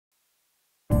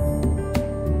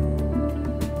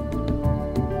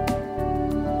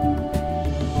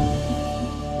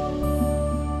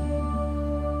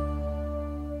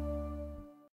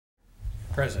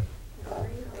Present.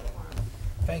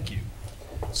 Thank you.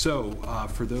 So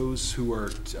for those who are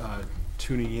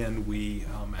tuning in, we,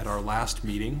 at our last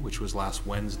meeting, which was last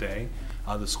Wednesday,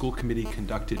 the school committee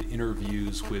conducted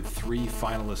interviews with 3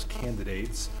 finalist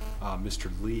candidates, Mr.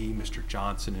 Lee, Mr.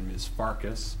 Johnson, and Ms.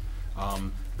 Farkas.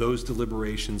 Those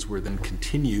deliberations were then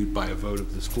continued by a vote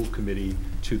of the school committee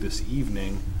to this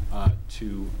evening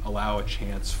to allow a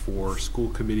chance for school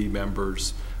committee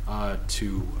members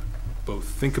to both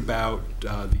think about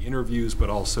the interviews, but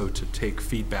also to take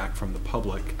feedback from the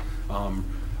public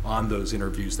on those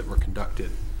interviews that were conducted.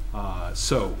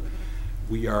 So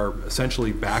we are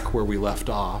essentially back where we left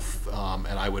off,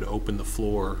 and I would open the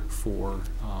floor for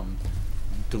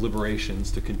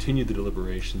deliberations, to continue the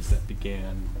deliberations that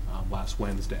began last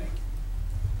Wednesday.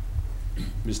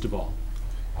 Ms. Duvall.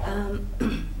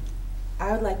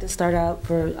 I would like to start out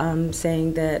for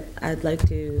saying that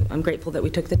I'm grateful that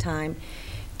we took the time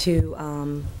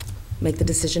to make the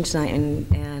decision tonight,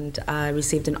 and I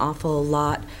received an awful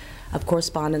lot of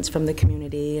correspondence from the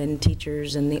community and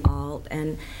teachers and the alt,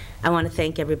 and I want to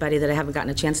thank everybody that I haven't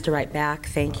gotten a chance to write back.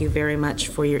 Thank you very much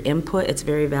for your input. It's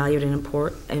very valued and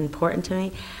important to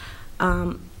me.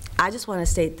 I just want to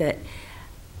state that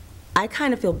I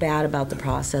kind of feel bad about the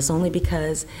process, only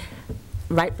because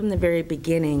right from the very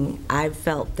beginning, I've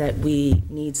felt that we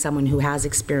need someone who has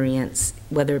experience,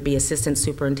 whether it be assistant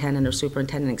superintendent or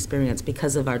superintendent experience,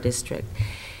 because of our district.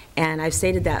 And I've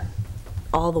stated that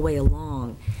all the way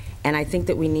along. And I think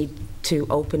that we need to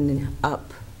open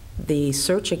up the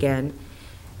search again.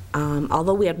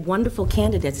 Although we had wonderful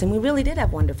candidates, and we really did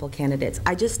have wonderful candidates,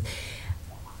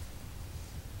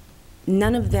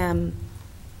 none of them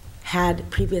had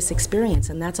previous experience,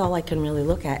 and that's all I can really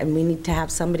look at. And we need to have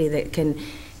somebody that can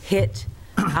hit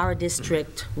our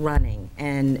district running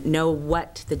and know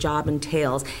what the job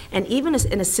entails. And even as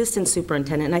an assistant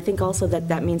superintendent, and I think also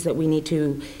that means that we need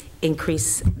to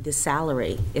increase the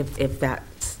salary if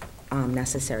that's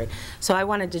necessary. So I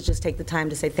wanted to just take the time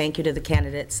to say thank you to the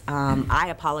candidates. I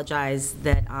apologize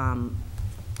that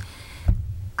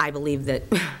I believe that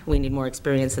we need more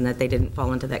experience and that they didn't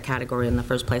fall into that category in the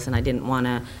first place, and I didn't want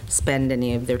to spend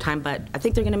any of their time, but I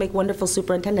think they're going to make wonderful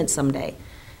superintendents someday,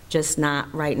 just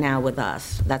not right now with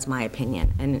us. That's my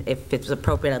opinion. And if it's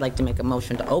appropriate, I'd like to make a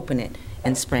motion to open it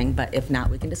in spring, but if not,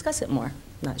 we can discuss it more. I'm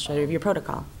not sure of your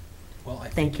protocol. Well, I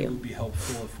think it would be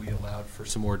helpful if we allowed for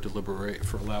some more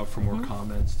more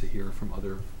comments to hear from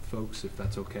other folks, if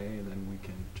that's okay, and then we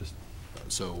can just,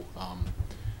 so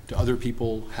do other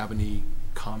people have any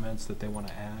comments that they want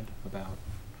to add about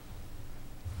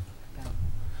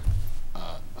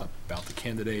the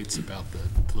candidates, about the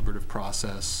deliberative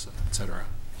process, etc.?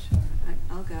 Sure.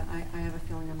 I'll go. I have a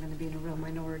feeling I'm going to be in a real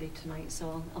minority tonight,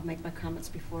 so I'll make my comments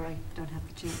before I don't have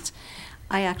the chance.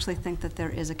 I actually think that there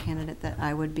is a candidate that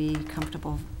I would be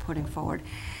comfortable putting forward.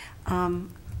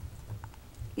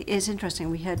 It's interesting.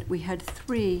 We had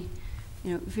 3,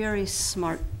 very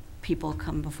smart people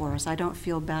come before us. I don't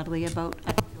feel badly about.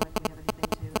 I don't feel like we have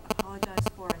anything to apologize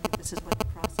for. I think this is what the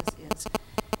process is.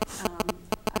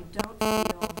 I don't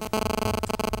feel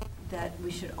that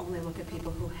we should only look at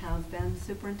people who have been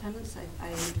superintendents.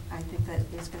 I think that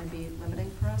is going to be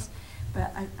limiting for us.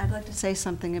 But I'd like to say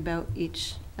something about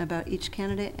each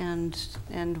candidate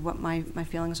and what my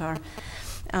feelings are.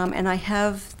 And I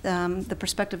have the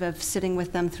perspective of sitting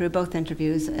with them through both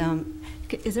interviews.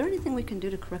 Is there anything we can do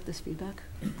to correct this feedback?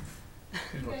 You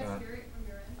guys hear it from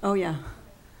your end? Oh yeah,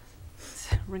 it's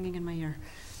ringing in my ear.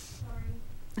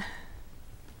 Sorry.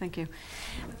 Thank you.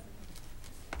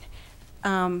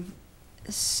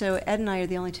 So Ed and I are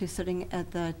the only 2 sitting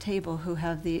at the table who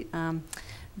have the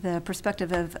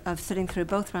perspective of sitting through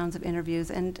both rounds of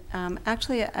interviews, and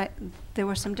actually there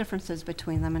were some differences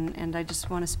between them, and I just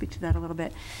want to speak to that a little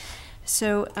bit.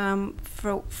 So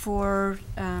for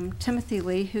Timothy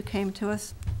Lee, who came to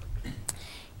us,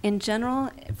 in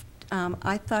general,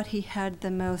 I thought he had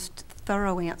the most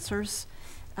thorough answers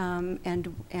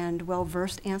and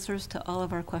well-versed answers to all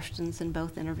of our questions in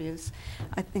both interviews.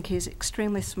 I think he's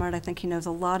extremely smart. I think he knows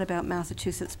a lot about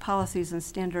Massachusetts policies and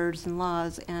standards and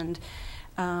laws, and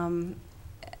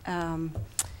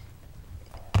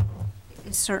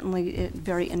is certainly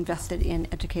very invested in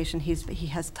education. He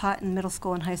has taught in middle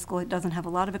school and high school. He doesn't have a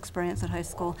lot of experience at high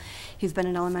school. He's been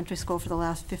in elementary school for the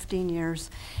last 15 years.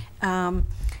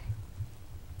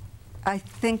 I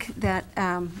think that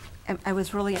I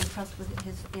was really impressed with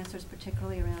his answers,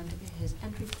 particularly around his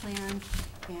entry plan,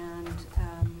 and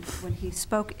when he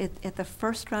spoke at the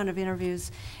first round of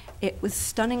interviews, it was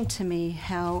stunning to me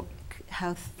how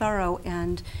thorough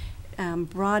and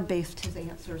broad-based his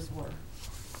answers were.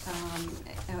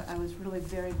 I was really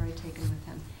very, very taken with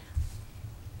him.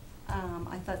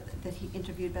 I thought that he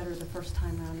interviewed better the first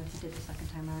time around than he did the second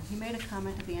time around. He made a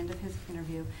comment at the end of his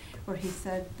interview where he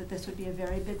said that this would be a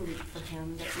very big leap for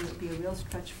him, that it would be a real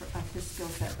stretch of his skill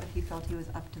set, but he felt he was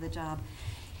up to the job.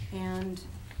 And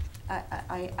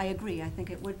I agree. I think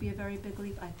it would be a very big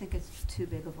leap. I think it's too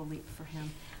big of a leap for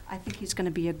him. I think he's going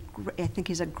to be I think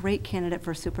he's a great candidate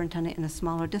for a superintendent in a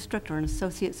smaller district or an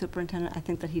associate superintendent. I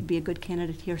think that he'd be a good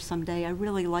candidate here someday. I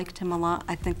really liked him a lot.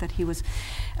 I think that he was,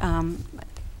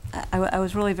 I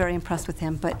was really very impressed with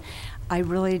him, but I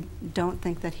really don't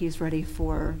think that he's ready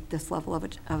for this level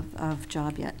of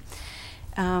job yet.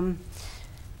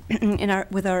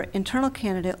 With our internal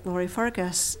candidate, Lori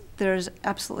Farkas, there's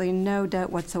absolutely no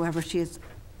doubt whatsoever she is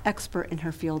expert in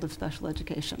her field of special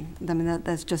education. I mean,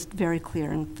 that's just very clear,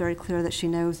 and very clear that she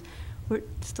knows. We're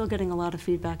still getting a lot of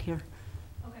feedback here.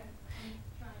 Okay,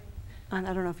 I'm trying. And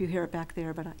I don't know if you hear it back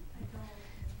there, but I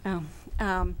don't.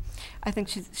 I think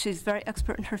she's very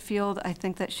expert in her field. I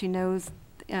think that she knows,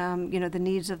 you know, the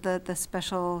needs of the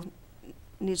special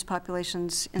needs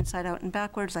populations inside out and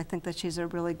backwards. I think that she's a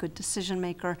really good decision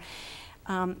maker.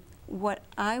 What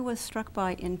I was struck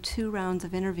by in 2 rounds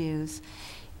of interviews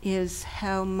is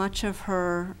how much of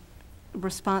her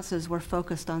responses were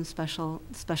focused on special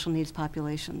needs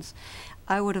populations.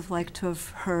 I would have liked to have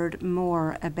heard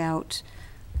more about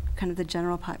kind of the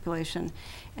general population.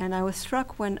 And I was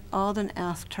struck when Alden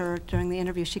asked her during the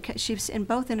interview, she's in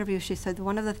both interviews, she said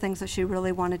one of the things that she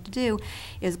really wanted to do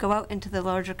is go out into the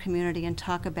larger community and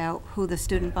talk about who the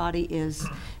student body is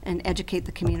and educate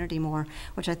the community more,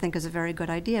 which I think is a very good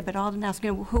idea. But Alden asked,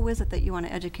 you know, who is it that you want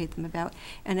to educate them about?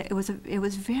 And it was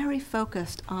very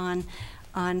focused on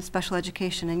special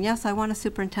education. And yes, I want a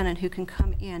superintendent who can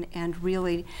come in and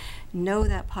really know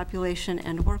that population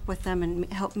and work with them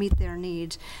and help meet their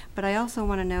needs. But I also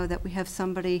want to know that we have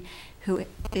somebody who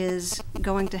is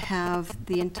going to have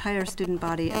the entire student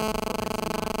body of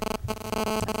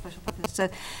special population. So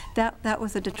that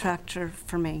was a detractor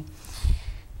for me.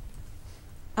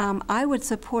 I would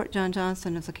support John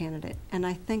Johnson as a candidate. And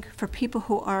I think for people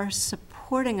who are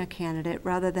supporting a candidate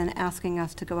rather than asking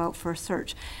us to go out for a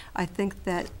search, I think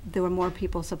that there were more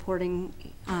people supporting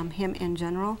him in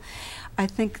general. I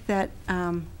think that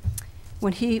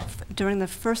during the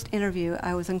first interview,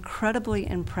 I was incredibly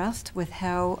impressed with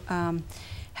how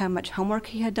much homework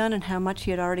he had done and how much he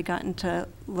had already gotten to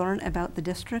learn about the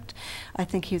district. I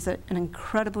think he's an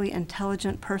incredibly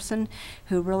intelligent person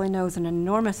who really knows an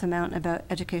enormous amount about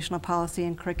educational policy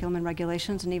and curriculum and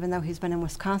regulations. And even though he's been in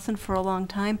Wisconsin for a long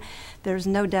time, there's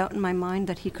no doubt in my mind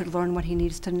that he could learn what he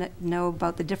needs to know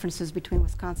about the differences between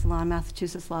Wisconsin law and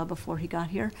Massachusetts law before he got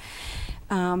here.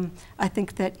 I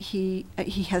think that he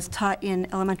has taught in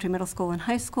elementary, middle school, and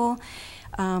high school.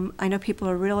 I know people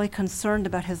are really concerned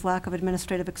about his lack of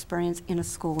administrative experience in a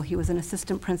school. He was an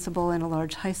assistant principal in a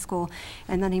large high school,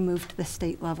 and then he moved to the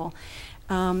state level.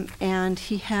 And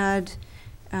he's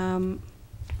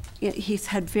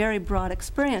had very broad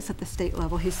experience at the state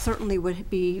level. He certainly would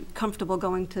be comfortable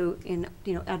going to,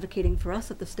 advocating for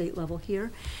us at the state level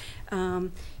here.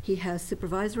 He has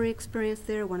supervisory experience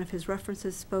there. One of his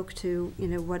references spoke to,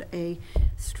 what a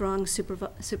strong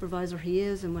supervisor he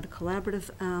is and what a collaborative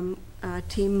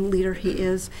team leader he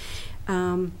is.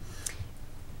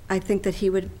 I think that he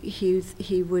would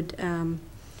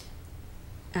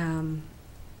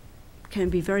can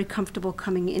be very comfortable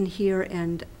coming in here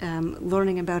and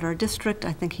learning about our district.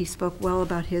 I think he spoke well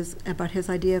about his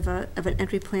idea of an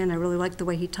entry plan. I really liked the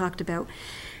way he talked about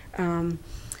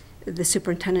the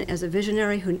superintendent as a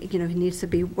visionary who he needs to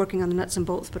be working on the nuts and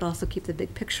bolts but also keep the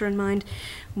big picture in mind.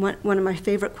 One of my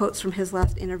favorite quotes from his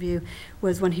last interview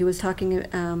was when he was talking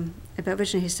about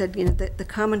vision. He said, that the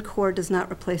Common Core does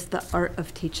not replace the art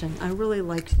of teaching. I really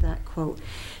liked that quote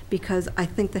because I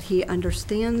think that he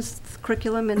understands the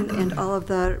curriculum and all of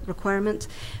the requirements,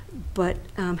 but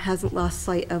hasn't lost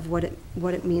sight of what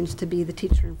it means to be the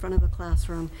teacher in front of the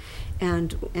classroom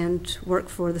and work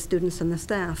for the students and the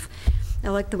staff. I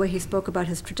like the way he spoke about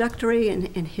his trajectory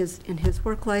and his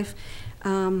work life.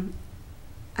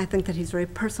 I think that he's very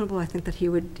personable. I think that he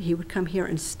would come here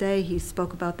and stay. He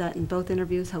spoke about that in both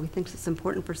interviews, how he thinks it's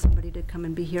important for somebody to come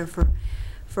and be here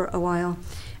for a while.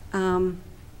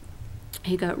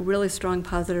 He got really strong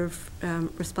positive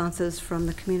responses from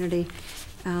the community.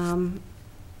 I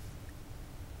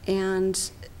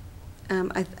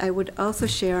would also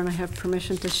share, and I have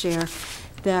permission to share,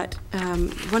 that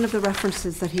one of the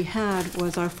references that he had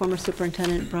was our former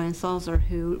superintendent, Brian Salzer,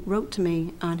 who wrote to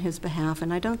me on his behalf.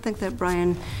 And I don't think that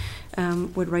Brian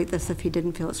would write this if he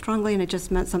didn't feel it strongly, and it just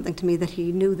meant something to me that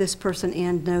he knew this person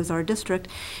and knows our district.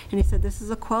 And he said, this is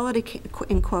a quality,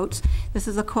 in quotes, this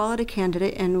is a quality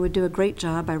candidate and would do a great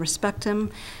job. I respect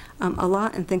him. a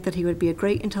lot and think that he would be a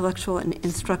great intellectual and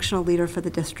instructional leader for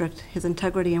the district. His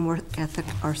integrity and work ethic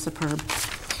are superb.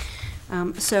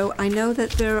 So I know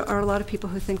that there are a lot of people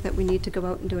who think that we need to go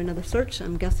out and do another search.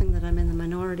 I'm guessing that I'm in the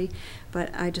minority,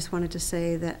 but I just wanted to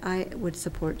say that I would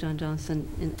support John Johnson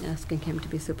in asking him to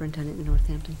be superintendent in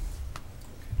Northampton.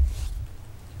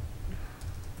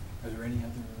 Are there any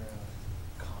other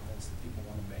comments that people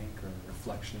want to make or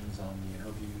reflections on the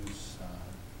interviews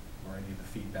or any of the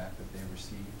feedback that they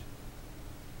received?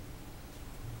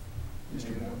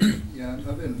 Mr. Moore? Yeah,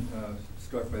 I've been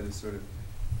struck by this sort of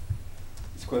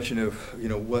question of,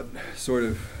 what sort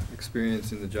of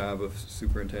experience in the job of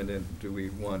superintendent do we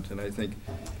want? And I think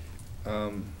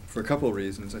for a couple of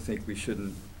reasons, I think we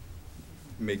shouldn't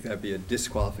make that be a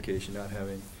disqualification, not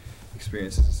having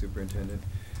experience as a superintendent.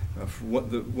 The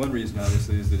one reason,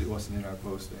 obviously, is that it wasn't in our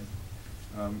posting.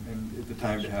 And at the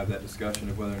time to have that discussion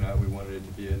of whether or not we wanted it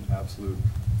to be an absolute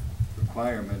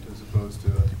requirement as opposed to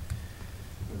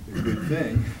a good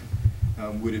thing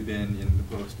would have been in the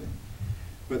posting.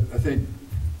 But I think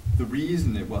the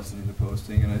reason it wasn't in the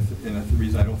posting, and the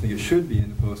reason I don't think it should be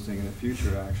in the posting in the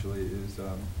future, actually, is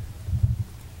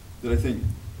that I think,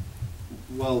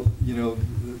 well,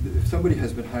 if somebody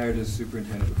has been hired as a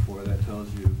superintendent before, that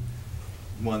tells you,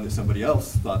 one, that somebody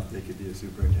else thought that they could be a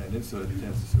superintendent, so it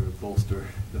tends to sort of bolster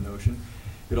the notion.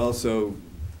 It also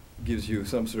gives you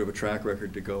some sort of a track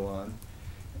record to go on.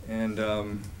 And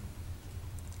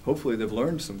hopefully they've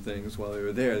learned some things while they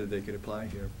were there that they could apply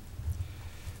here.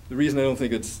 The reason I don't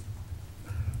think it's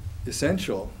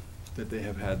essential that they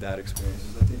have had that experience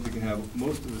is I think you can have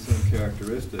most of the same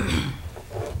characteristics,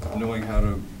 knowing how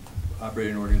to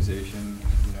operate an organization,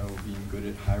 being good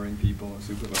at hiring people and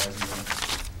supervising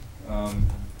them,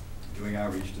 doing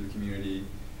outreach to the community,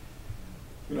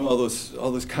 all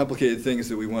those complicated things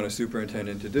that we want a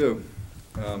superintendent to do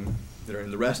that are in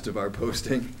the rest of our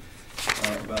posting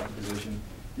about the position.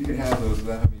 You can have those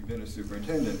without having been a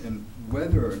superintendent, and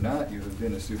whether or not you have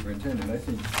been a superintendent, I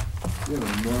think you have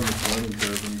an enormous learning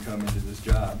curve when you come into this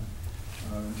job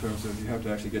in terms of you have to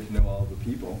actually get to know all the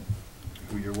people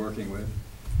who you're working with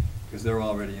because they're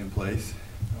already in place.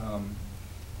 I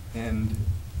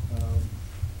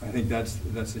think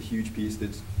that's a huge piece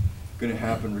that's going to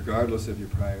happen regardless of your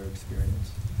prior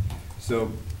experience.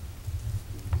 So,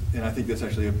 and I think that's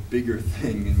actually a bigger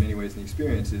thing in many ways than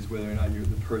experience is whether or not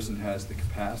the person has the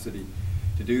capacity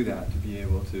to do that, to be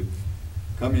able to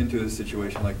come into a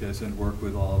situation like this and work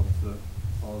with all the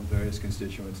various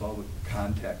constituents, all the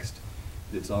context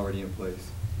that's already in place.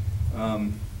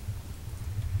 And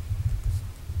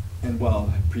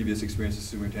while previous experience as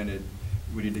superintendent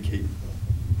would indicate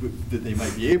that they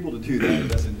might be able to do that,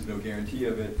 there's no guarantee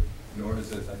of it, nor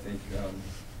is it, I think,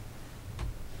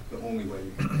 the only way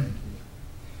you can guarantee it.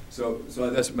 So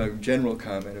that's my general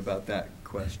comment about that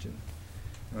question.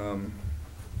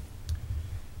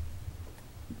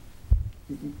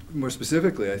 More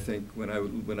specifically, I think when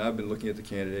I've been looking at the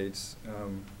candidates,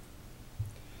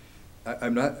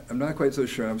 I'm not quite so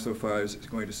sure I'm so far as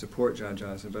going to support John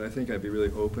Johnson, but I think I'd be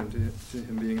really open to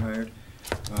him being hired.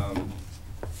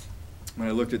 When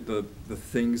I looked at the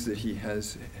things that he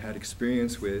has had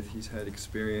experience with, he's had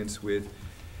experience with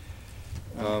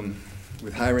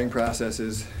hiring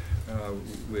processes,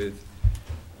 when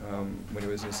he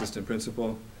was an assistant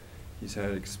principal. He's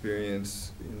had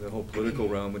experience in the whole political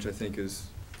realm, which I think is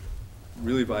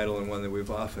really vital and one that we've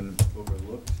often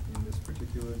overlooked in this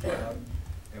particular job,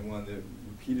 and one that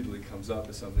repeatedly comes up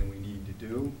as something we need to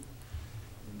do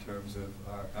in terms of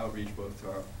our outreach both to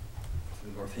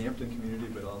the Northampton community,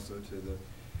 but also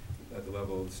at the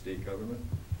level of the state government.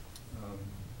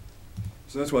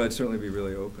 So that's why I'd certainly be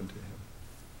really open to him.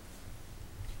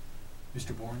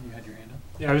 Mr. Bourne, you had your hand up?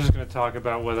 Yeah, I was just going to talk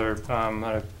about whether,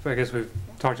 I guess we've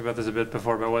talked about this a bit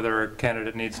before, about whether a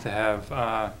candidate needs to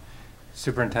have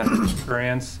superintendent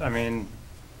experience. I mean,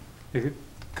 it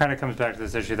kind of comes back to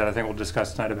this issue that I think we'll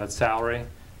discuss tonight about salary.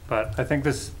 But I think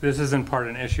this is in part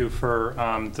an issue for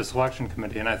the selection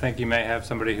committee. And I think you may have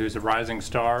somebody who's a rising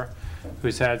star,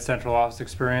 who's had central office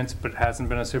experience, but hasn't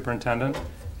been a superintendent.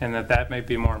 And that may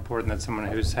be more important than someone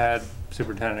who's had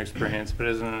superintendent experience, but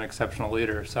isn't an exceptional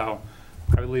leader. So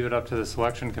I would leave it up to the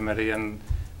selection committee and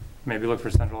maybe look for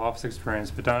central office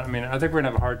experience. But I think we're going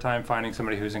to have a hard time finding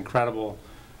somebody who's incredible,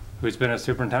 who's been a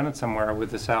superintendent somewhere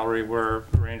with the salary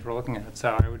range we're looking at.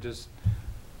 So I would just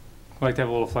like to have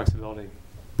a little flexibility.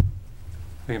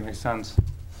 I think it makes sense.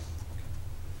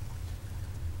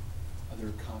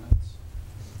 Other comments?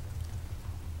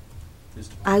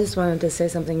 I just wanted to say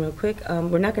something real quick.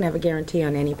 We're not going to have a guarantee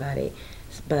on anybody,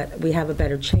 but we have a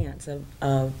better chance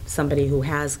of somebody who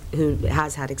has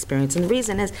had experience. And the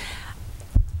reason is,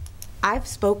 I've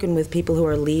spoken with people who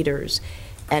are leaders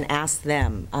and asked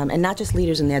them, and not just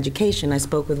leaders in the education. I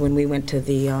spoke with when we went to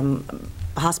the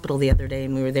hospital the other day,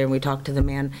 and we were there and we talked to the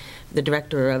man, the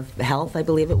director of health, I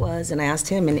believe it was, and I asked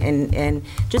him, and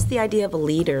just the idea of a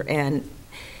leader, and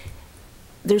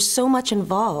there's so much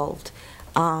involved.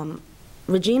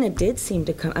 Regina did seem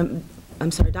to come,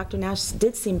 I'm sorry, Dr. Nash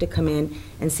did seem to come in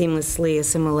and seamlessly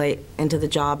assimilate into the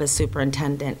job as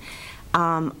superintendent.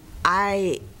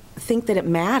 I think that it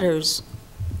matters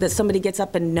that somebody gets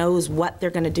up and knows what they're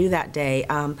going to do that day.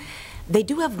 They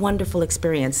do have wonderful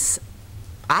experience.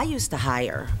 I used to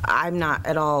hire. I'm not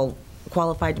at all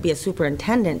qualified to be a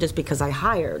superintendent just because I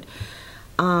hired.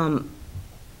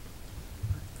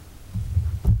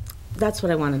 That's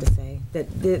what I wanted to say, that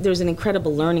there's an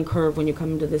incredible learning curve when you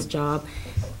come into this job.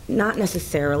 Not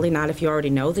necessarily, not if you already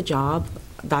know the job.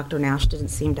 Dr. Nash didn't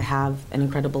seem to have an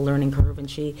incredible learning curve, and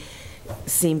she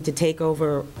seemed to take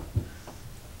over,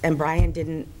 and Brian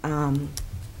didn't,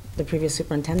 the previous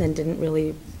superintendent didn't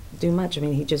really do much. I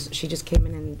mean, she just came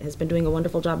in and has been doing a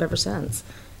wonderful job ever since.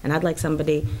 And I'd like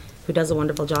somebody who does a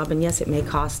wonderful job, and yes, it may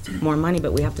cost more money,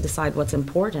 but we have to decide what's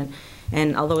important.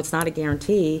 And although it's not a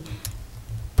guarantee,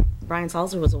 Brian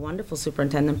Salzer was a wonderful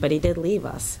superintendent, but he did leave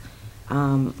us.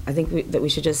 I think that we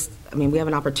should just, I mean, we have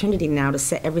an opportunity now to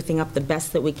set everything up the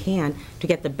best that we can to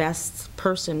get the best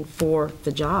person for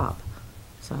the job.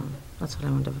 So that's what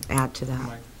I wanted to add to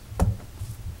that.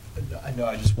 I know,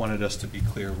 I just wanted us to be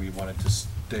clear, we wanted to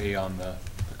stay on the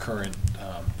current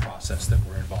process that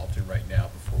we're involved in right now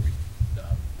before we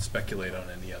speculate on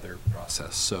any other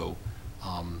process. So,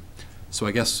 so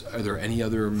I guess, are there any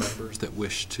other members that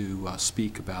wish to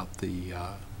speak about the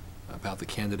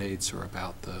candidates or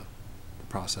about the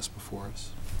process before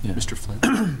us? Yeah. Mr.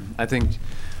 Flynn? I think,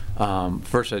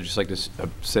 first I'd just like to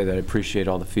say that I appreciate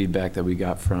all the feedback that we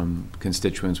got from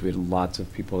constituents. We had lots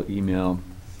of people email,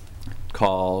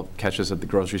 call, catch us at the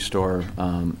grocery store,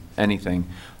 anything.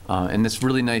 And it's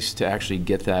really nice to actually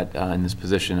get that in this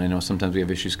position. I know sometimes we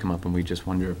have issues come up and we just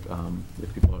wonder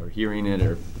if people are hearing it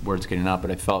or words getting out,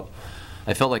 but I felt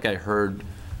like I heard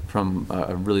from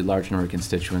a really large number of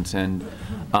constituents. And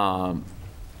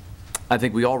I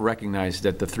think we all recognize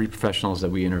that the three professionals that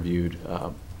we interviewed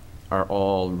are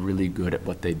all really good at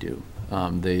what they do.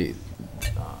 They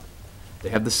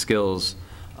have the skills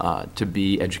to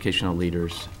be educational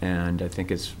leaders, and I think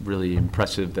it's really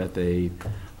impressive that they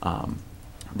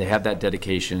have that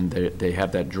dedication, they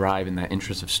have that drive and that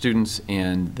interest of students,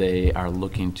 and they are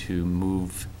looking to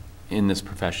move in this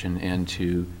profession and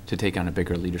to take on a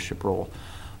bigger leadership role.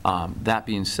 That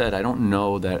being said, I don't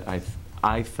know that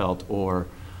I felt, or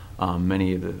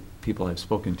many of the people I've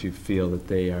spoken to feel that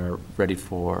they are ready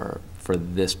for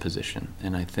this position.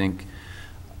 And I think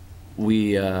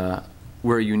we're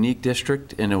a unique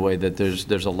district in a way that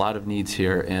there's a lot of needs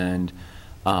here, and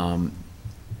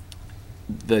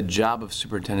the job of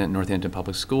superintendent in Northampton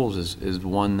Public Schools is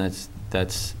one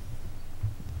that's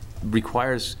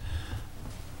requires,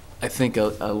 I think, a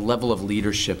level of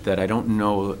leadership that I don't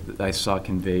know that I saw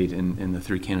conveyed in the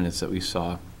three candidates that we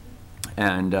saw.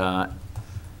 And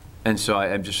so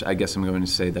I guess I'm going to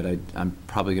say that I'm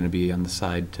probably going to be on the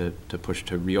side to push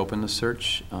to reopen the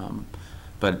search.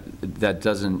 But that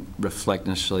doesn't reflect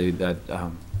necessarily that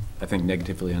I think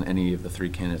negatively on any of the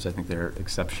three candidates. I think they're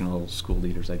exceptional school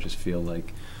leaders. I just feel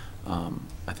like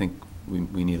I think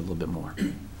we need a little bit more.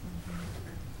 Okay.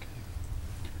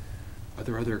 Are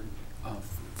there other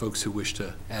folks who wish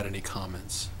to add any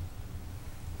comments?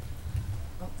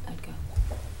 Oh, I'd go.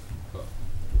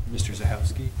 Mr.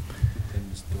 Zahowski and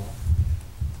Ms. Dwell?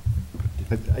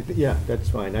 Yeah, that's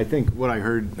fine. I think what I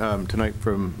heard tonight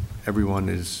from everyone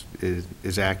is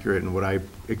accurate, and what I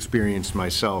experienced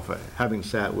myself, having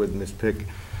sat with Ms. Pick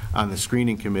on the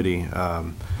screening committee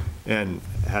and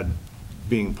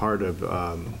being part of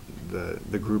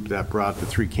the group that brought the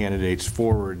three candidates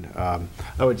forward. I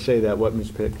would say that what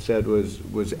Ms. Pick said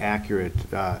was accurate.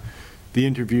 The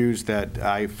interviews that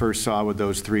I first saw with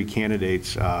those three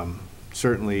candidates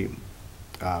certainly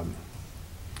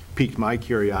piqued my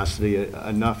curiosity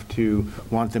enough to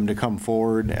want them to come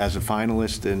forward as a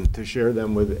finalist and to share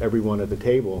them with everyone at the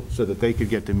table so that they could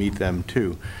get to meet them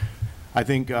too. I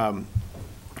think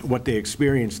what they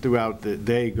experienced throughout the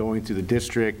day going through the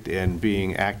district and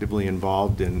being actively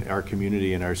involved in our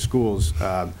community and our schools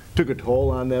took a toll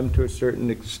on them to a certain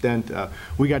extent.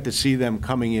 We got to see them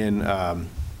coming in,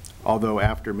 although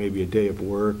after maybe a day of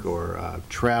work or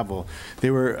travel,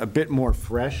 they were a bit more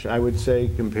fresh, I would say,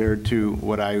 compared to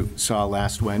what I saw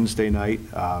last Wednesday night.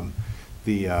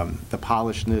 The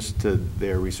polishedness to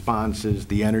their responses,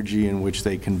 the energy in which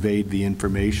they conveyed the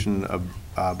information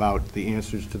about the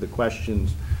answers to the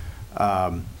questions.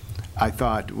 I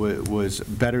thought was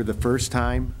better the first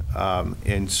time,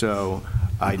 and so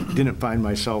I didn't find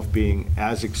myself being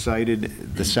as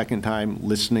excited the second time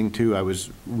listening to. I was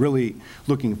really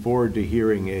looking forward to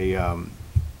hearing a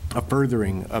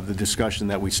furthering of the discussion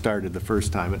that we started the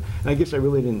first time. And I guess I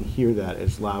really didn't hear that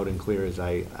as loud and clear as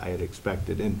I had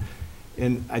expected.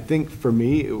 And I think for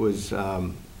me, it was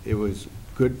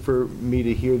good for me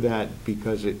to hear that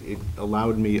because it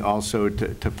allowed me also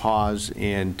to pause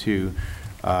and to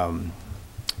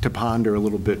ponder a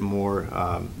little bit more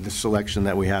the selection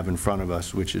that we have in front of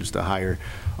us, which is to hire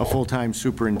a full-time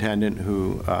superintendent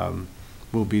who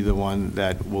will be the one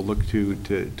that we'll look to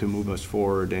move us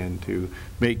forward and to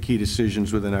make key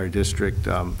decisions within our district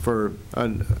for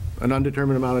an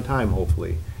undetermined amount of time,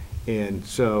 hopefully. And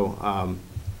so,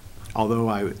 although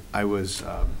I was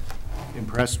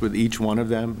impressed with each one of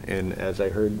them, and as I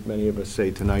heard many of us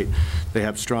say tonight, they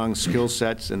have strong skill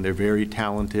sets and they're very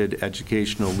talented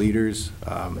educational leaders.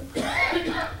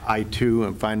 I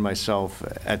too find myself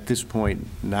at this point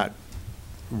not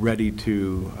ready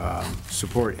to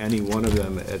support any one of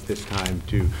them at this time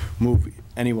to move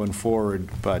anyone forward,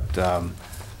 but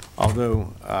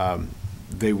although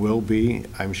they will be,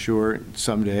 I'm sure,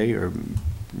 someday or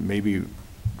maybe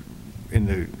in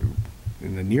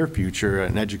the near future,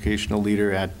 an educational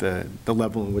leader at the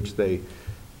level in which they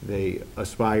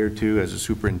aspire to as a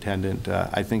superintendent.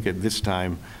 I think at this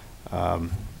time,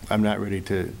 I'm not ready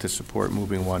to support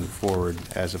moving one forward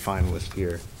as a finalist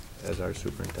here as our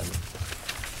superintendent.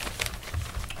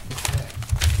 Okay.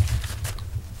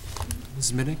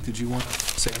 Ms. Minnick, did you want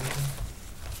to say anything?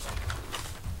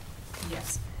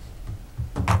 Yes.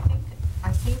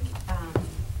 I think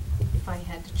if I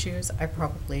had to choose, I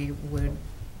probably would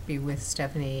be with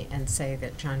Stephanie and say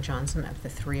that John Johnson, of the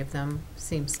three of them,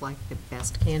 seems like the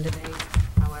best candidate.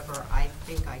 However, I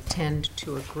think I tend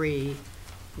to agree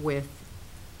with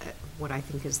what I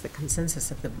think is the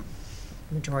consensus of the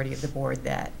majority of the board,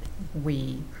 that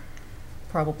we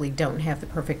probably don't have the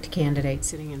perfect candidate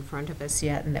sitting in front of us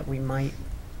yet, and that we might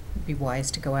be wise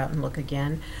to go out and look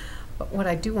again. But what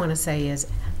I do want to say is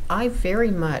I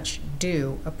very much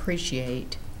do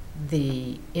appreciate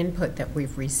the input that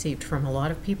we've received from a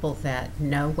lot of people that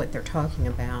know what they're talking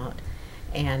about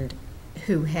and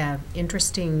who have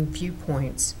interesting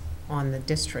viewpoints on the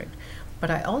district. But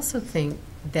I also think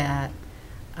that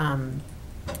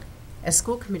as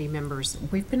school committee members,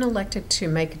 we've been elected to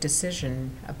make a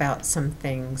decision about some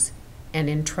things and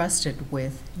entrusted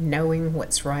with knowing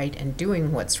what's right and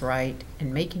doing what's right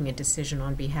and making a decision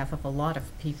on behalf of a lot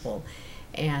of people.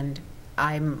 And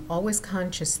I'm always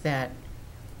conscious that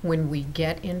when we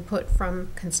get input from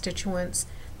constituents,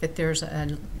 that there's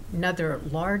another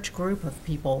large group of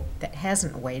people that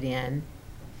hasn't weighed in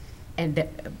and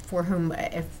that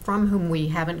from whom we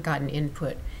haven't gotten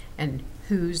input and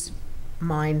whose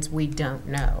minds we don't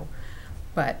know.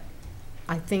 But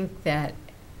I think that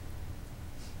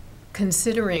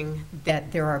considering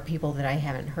that there are people that I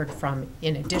haven't heard from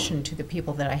in addition to the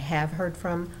people that I have heard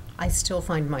from, I still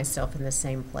find myself in the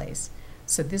same place.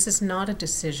 So this is not a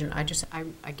decision. I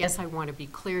guess I want to be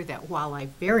clear that while I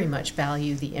very much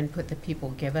value the input that people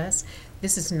give us,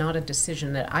 this is not a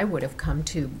decision that I would have come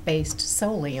to based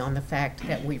solely on the fact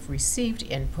that we've received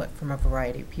input from a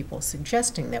variety of people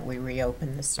suggesting that we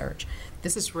reopen the search.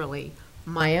 This is really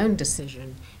my own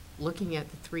decision. Looking at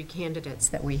the three candidates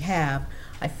that we have,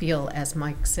 I feel, as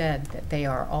Mike said, that they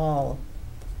are all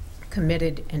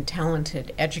committed and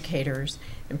talented educators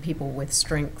and people with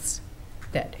strengths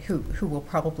that who will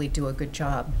probably do a good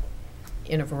job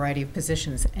in a variety of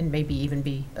positions and maybe even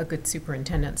be a good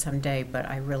superintendent someday, but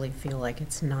I really feel like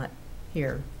it's not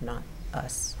here, not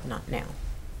us, not now.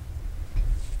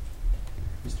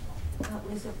 Ms.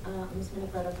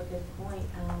 Minnick brought up a good point.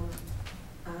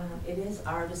 It is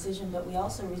our decision, but we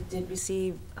also did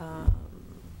receive,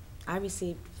 I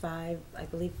received I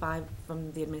believe five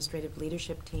from the administrative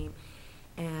leadership team,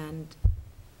 and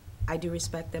I do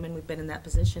respect them, and we've been in that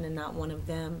position, and not one of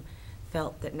them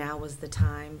felt that now was the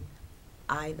time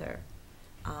either,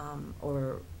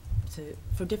 for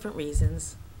different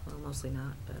reasons, well, mostly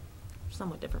not, but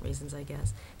somewhat different reasons, I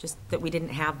guess. Just that we didn't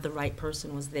have the right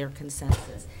person was their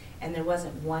consensus. And there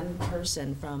wasn't one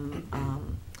person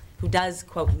from, who does,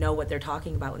 quote, know what they're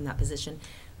talking about in that position,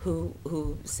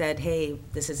 who said, hey,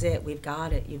 this is it, we've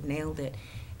got it, you've nailed it.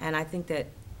 And I think that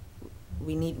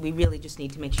we really just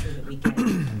need to make sure that we get,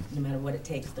 no matter what it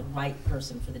takes, the right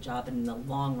person for the job, and in the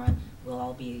long run,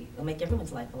 it'll make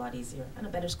everyone's life a lot easier, and a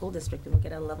better school district, and we'll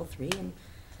get out of level 3 and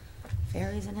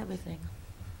ferries and everything.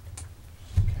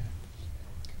 Okay.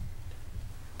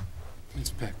 Ms.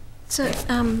 Peck. So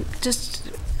just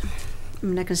I'm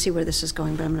not going to see where this is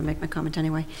going, but I'm going to make my comment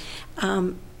anyway.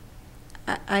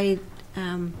 I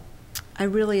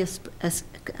really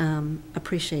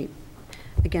appreciate,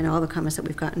 again, all the comments that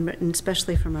we've gotten, and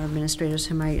especially from our administrators,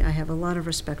 whom I have a lot of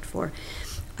respect for.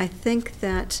 I think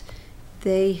that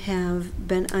they have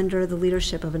been under the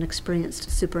leadership of an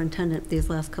experienced superintendent these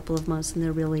last couple of months, and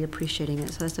they're really appreciating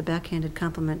it. So that's a backhanded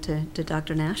compliment to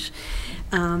Dr. Nash.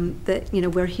 That, you know,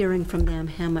 we're hearing from them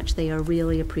how much they are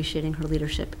really appreciating her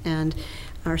leadership and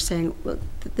are saying, well,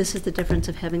 this is the difference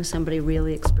of having somebody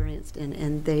really experienced,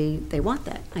 and they want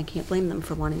that. I can't blame them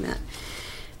for wanting that.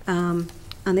 On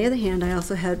the other hand, I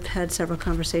also had several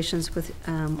conversations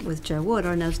with Joe Wood,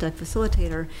 our NASDAQ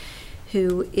facilitator,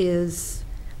 who is,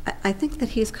 I think that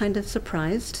he's kind of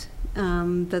surprised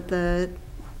that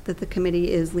the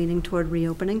committee is leaning toward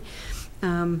reopening,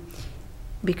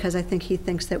 because I think he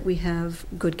thinks that we have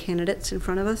good candidates in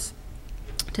front of us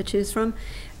to choose from,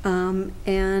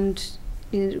 and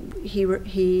you know,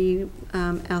 he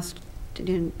asked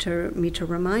me to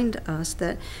remind us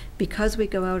that because we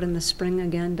go out in the spring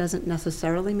again doesn't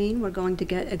necessarily mean we're going to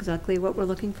get exactly what we're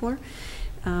looking for.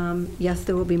 Yes,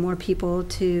 there will be more people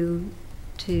to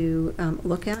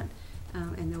look at,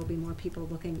 and there will be more people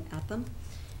looking at them.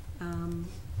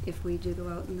 If we do go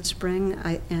out in the spring,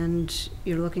 and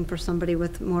you're looking for somebody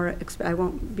with more, I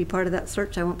won't be part of that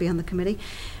search. I won't be on the committee,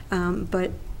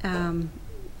 but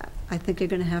I think you're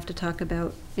going to have to talk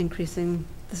about increasing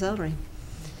the salary,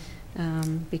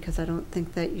 because I don't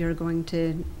think that you're going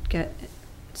to get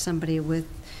somebody with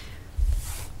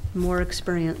more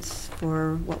experience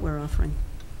for what we're offering.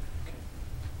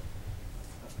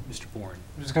 Mr. Bourne.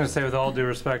 I'm just going to say, with all due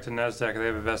respect to NASDAQ, they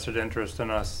have a vested interest in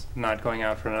us not going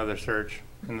out for another search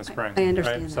in the spring. I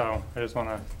understand right? that. So I just want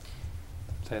to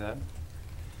say that.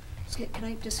 Can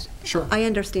I just? Sure. I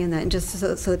understand that, and just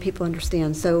so that people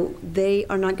understand. So they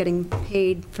are not getting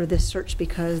paid for this search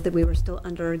because that we were still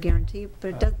under a guarantee,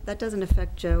 but that doesn't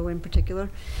affect Joe in particular.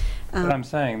 But I'm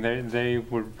saying they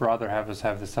would rather have us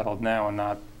have this settled now and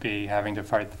not be having to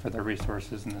fight for their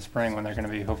resources in the spring when they're going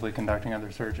to be hopefully conducting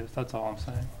other searches. That's all I'm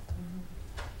saying.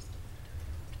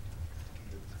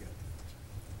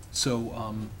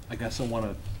 So I guess I want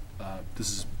to, this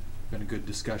has been a good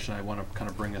discussion. I want to kind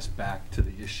of bring us back to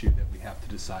the issue that we have to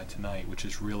decide tonight, which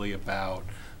is really about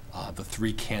the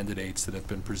three candidates that have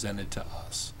been presented to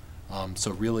us.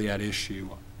 So really at issue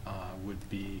would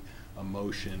be a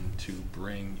motion to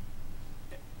bring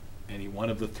any one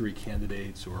of the three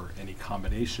candidates or any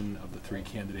combination of the three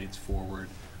candidates forward,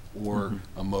 or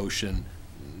a motion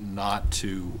not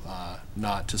to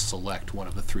select one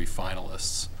of the three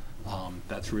finalists.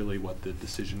 That's really what the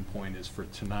decision point is for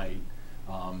tonight.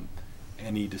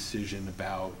 Any decision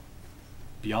about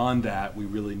beyond that, we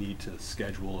really need to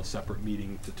schedule a separate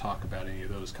meeting to talk about any of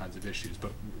those kinds of issues.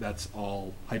 But that's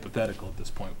all hypothetical at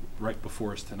this point. Right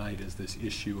before us tonight is this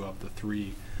issue of the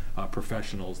three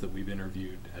professionals that we've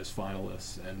interviewed as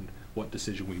finalists and what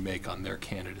decision we make on their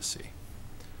candidacy.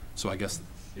 So I guess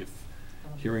if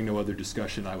hearing no other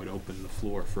discussion, I would open the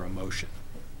floor for a motion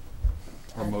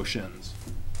or motions.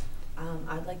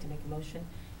 I'd like to make a motion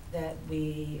that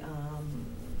we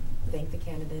thank the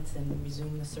candidates and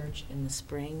resume the search in the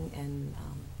spring, and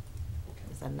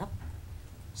is that enough?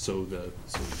 So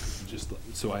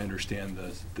so I understand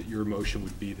that your motion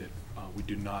would be that we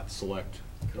do not select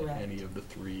Correct. any of the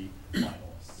three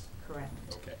finalists. Correct.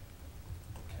 Okay.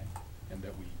 And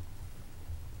that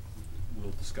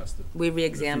we'll discuss the. We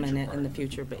re-examine it part. in the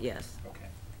future, but yes. Okay.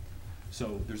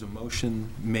 So there's a motion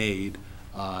made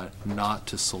not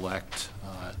to select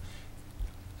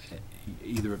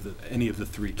any of the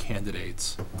three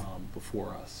candidates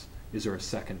before us. Is there a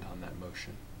second on that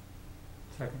motion?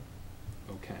 Second.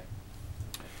 Okay.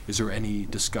 Is there any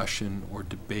discussion or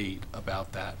debate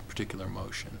about that particular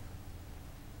motion?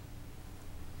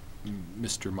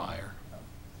 Mr. Meyer.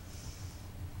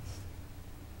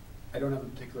 I don't have a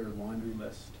particular laundry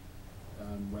list,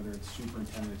 whether it's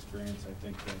superintendent experience, I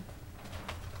think that,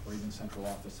 or even central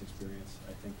office experience.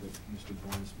 I think that Mr.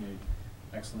 Bourne's made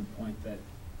excellent point that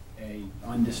a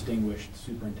undistinguished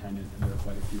superintendent, and there are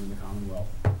quite a few in the Commonwealth,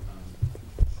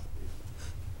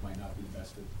 might not be the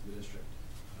best fit for the district.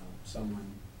 Someone,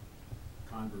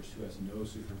 converse, who has no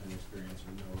superintendent experience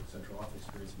or no central office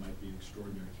experience might be an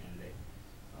extraordinary candidate.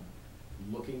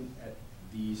 Looking at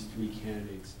these three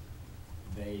candidates,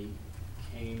 they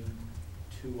came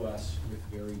to us with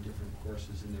very different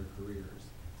courses in their careers,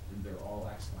 and they're all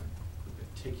excellent. The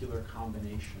particular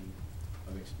combination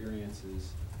of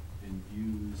experiences and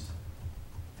views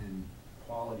and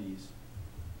qualities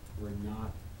were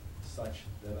not such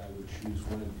that I would choose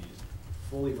one of these,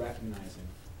 fully recognizing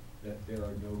that there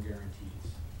are no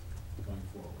guarantees going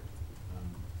forward.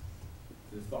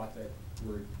 The thought that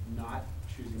we're not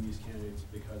choosing these candidates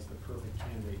because the perfect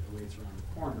candidate awaits around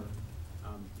the corner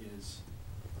is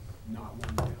not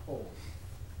one that I hold.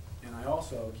 And I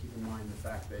also keep in mind the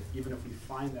fact that even if we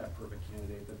find that perfect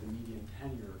candidate, that the median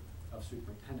tenure of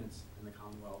superintendents in the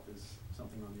Commonwealth is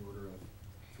something on the order of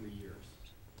 3 years.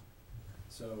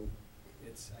 So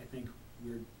I think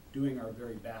we're doing our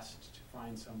very best to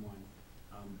find someone,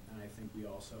 and I think we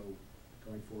also,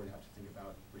 going forward, have to think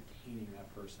about retaining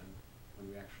that person when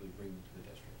we actually bring them to the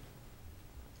district.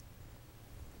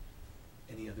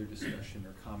 Any other discussion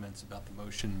or comments about the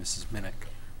motion? Mrs. Minnick?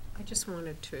 I just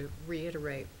wanted to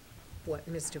reiterate what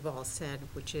Ms. Duvall said,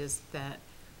 which is that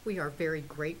we are very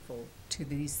grateful to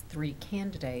these 3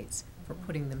 candidates for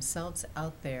putting themselves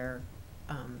out there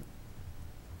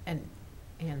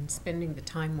and spending the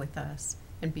time with us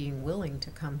and being willing to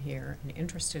come here and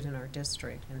interested in our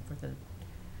district, and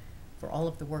for all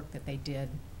of the work that they did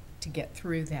to get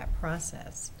through that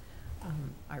process.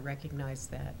 I recognize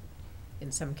that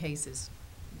in some cases,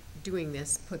 doing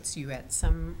this puts you at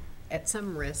some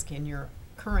risk in your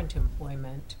current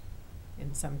employment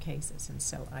in some cases. And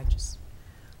so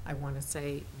I want to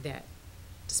say that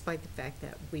despite the fact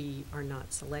that we are not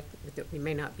that we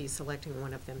may not be selecting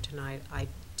one of them tonight, I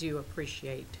do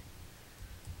appreciate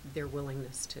their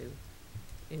willingness to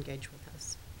engage with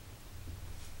us.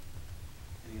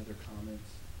 Any other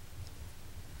comments?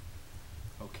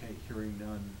 Okay, hearing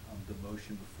none, the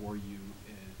motion before you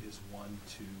is one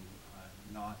to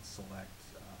not select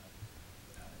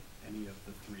any of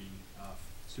the 3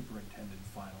 superintendent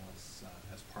finalists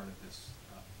as part of this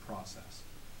process.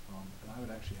 And I would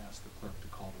actually ask the clerk to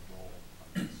call the roll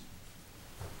on this.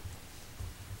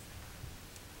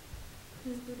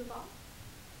 Ms. Budabal?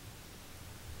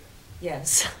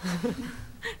 Yes.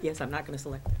 Yes, I'm not going to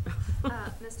select them.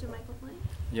 Mr. Michael Flynn?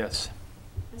 Yes.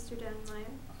 Mr. Dan Meyer?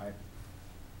 Aye.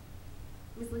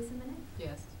 Ms. Lisa Minnick?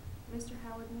 Yes. Mr.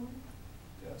 Howard Moore?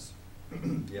 Yes.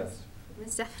 Yes.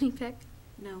 Ms. Stephanie Pick?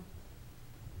 No.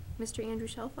 Mr. Andrew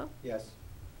Shelfo? Yes.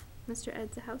 Mr.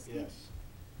 Ed Zahowski? Yes.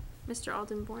 Mr.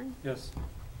 Alden Bourne? Yes.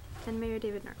 And Mayor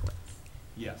David Narcoitz.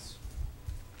 Yes.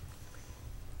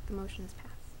 The motion is passed.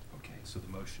 Okay, so the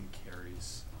motion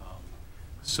carries.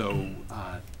 So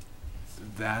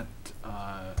that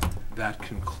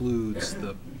concludes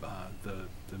the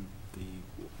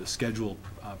scheduled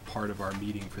part of our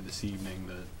meeting for this evening,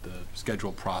 the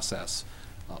scheduled process.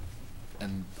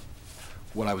 And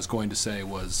what I was going to say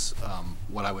was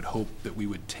what I would hope that we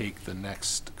would take the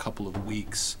next couple of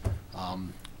weeks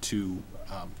to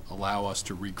allow us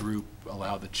to regroup,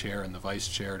 allow the chair and the vice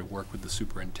chair to work with the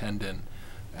superintendent,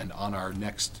 and on our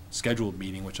next scheduled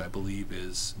meeting, which I believe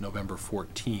is November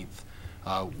 14th,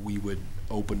 we would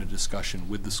open a discussion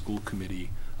with the school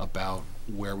committee about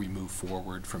where we move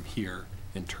forward from here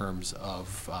in terms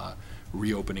of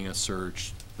reopening a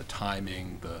search, the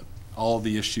timing, all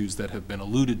the issues that have been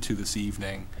alluded to this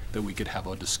evening, that we could have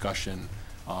a discussion,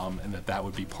 and that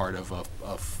would be part of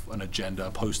an agenda,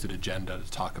 a posted agenda to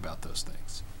talk about those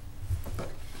things. But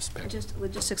Ms. Pick. Just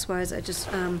logistics-wise,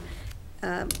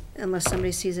 unless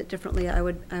somebody sees it differently, I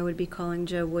would be calling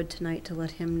Joe Wood tonight to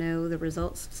let him know the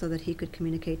results so that he could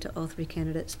communicate to all 3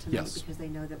 candidates tonight. Yes. Because they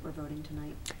know that we're voting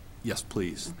tonight. Yes,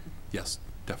 please. Okay. Yes,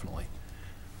 definitely.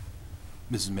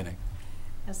 Mrs. Minnick.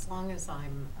 As long as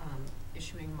I'm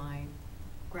issuing my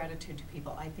gratitude to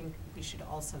people, I think we should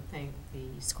also thank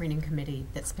the screening committee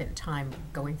that spent time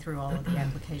going through all of the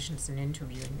applications and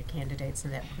interviewing the candidates,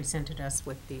 and that presented us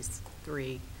with these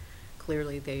 3.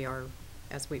 Clearly, they are,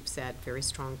 as we've said, very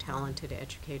strong, talented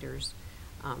educators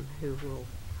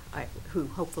who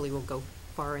hopefully will go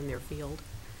far in their field.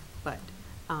 But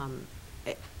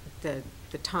the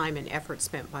time and effort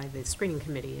spent by the screening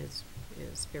committee is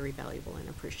very valuable and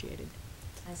appreciated.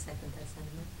 I second that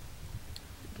sentiment.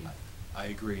 I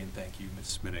agree, and thank you,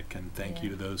 Ms. Minnick, and thank you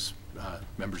to those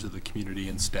members of the community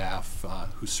and staff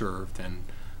who served, and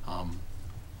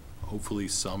hopefully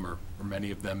some or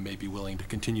many of them may be willing to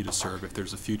continue to serve if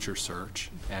there's a future search.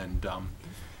 And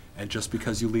just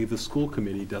because you leave the school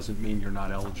committee doesn't mean you're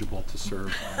not eligible to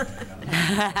serve.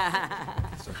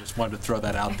 So just wanted to throw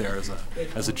that out there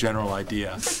as a general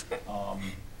idea.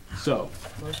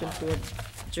 Motion to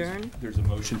adjourn? There's a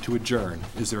motion to adjourn.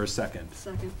 Is there a second?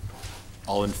 Second.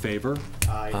 All in favor?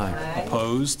 Aye.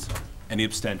 Opposed? Any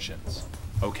abstentions?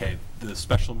 Okay, the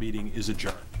special meeting is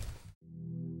adjourned.